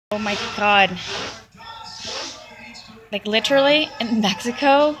Oh my god. Like, literally, in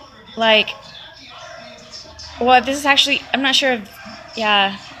Mexico, like, well, this is actually, I'm not sure if,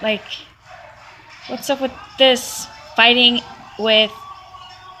 yeah, like, what's up with this? Fighting with,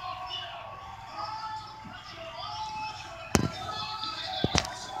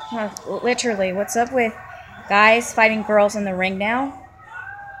 literally, what's up with guys fighting girls in the ring now?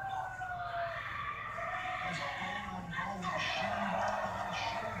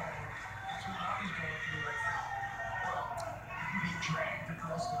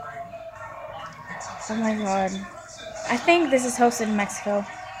 Oh my god. I think this is hosted in Mexico.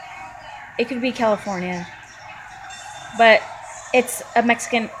 It could be California. But it's a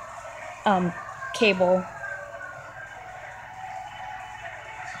Mexican cable.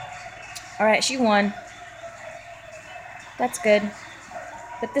 Alright, she won. That's good.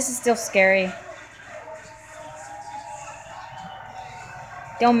 But this is still scary.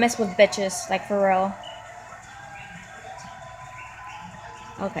 Don't mess with bitches, like, for real.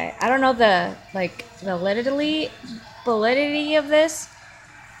 Okay, I don't know the, like, validity of this.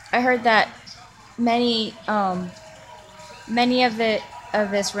 I heard that many of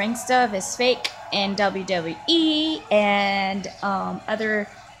this ring stuff is fake in WWE and other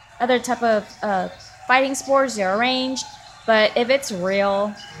type of fighting sports. They're arranged, but if it's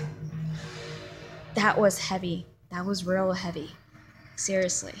real, that was heavy. That was real heavy.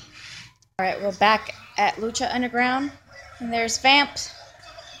 Seriously. All right, we're back at Lucha Underground, and there's Vamp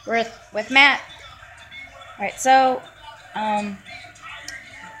with Matt. All right, so that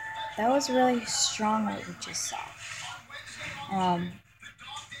was really strong what we just saw.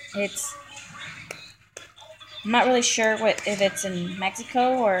 It's, I'm not really sure if it's in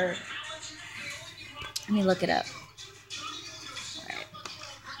Mexico or, let me look it up.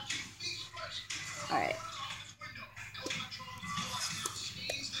 All right.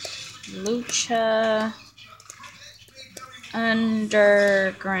 Lucha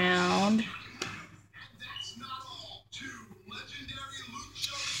Underground.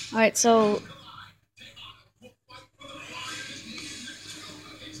 All right, so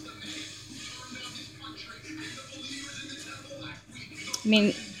I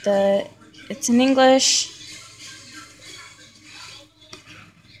mean, it's in English.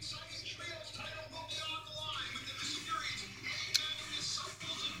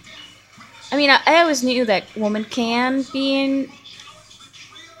 I mean, I always knew that women can be in.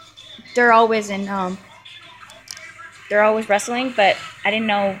 They're always wrestling, but I didn't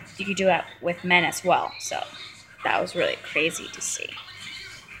know you could do that with men as well. So that was really crazy to see.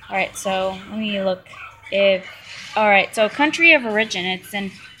 All right, so let me look. All right, so country of origin, it's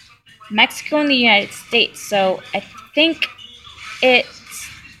in Mexico and the United States. So I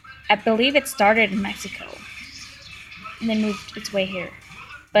believe it started in Mexico and then moved its way here.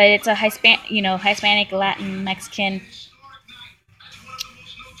 But it's a Hispanic, Latin, Mexican.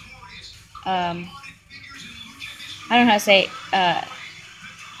 I don't know how to say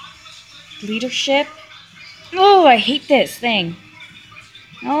leadership. Oh, I hate this thing.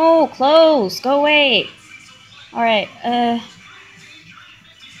 No, close. Go away. All right.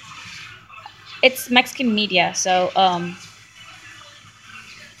 It's Mexican media, so all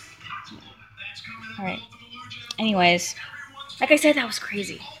right. Anyways, like I said, that was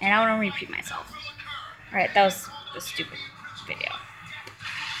crazy, and I don't want to repeat myself. All right, that was a stupid video.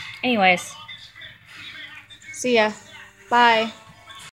 Anyways, see ya. Bye.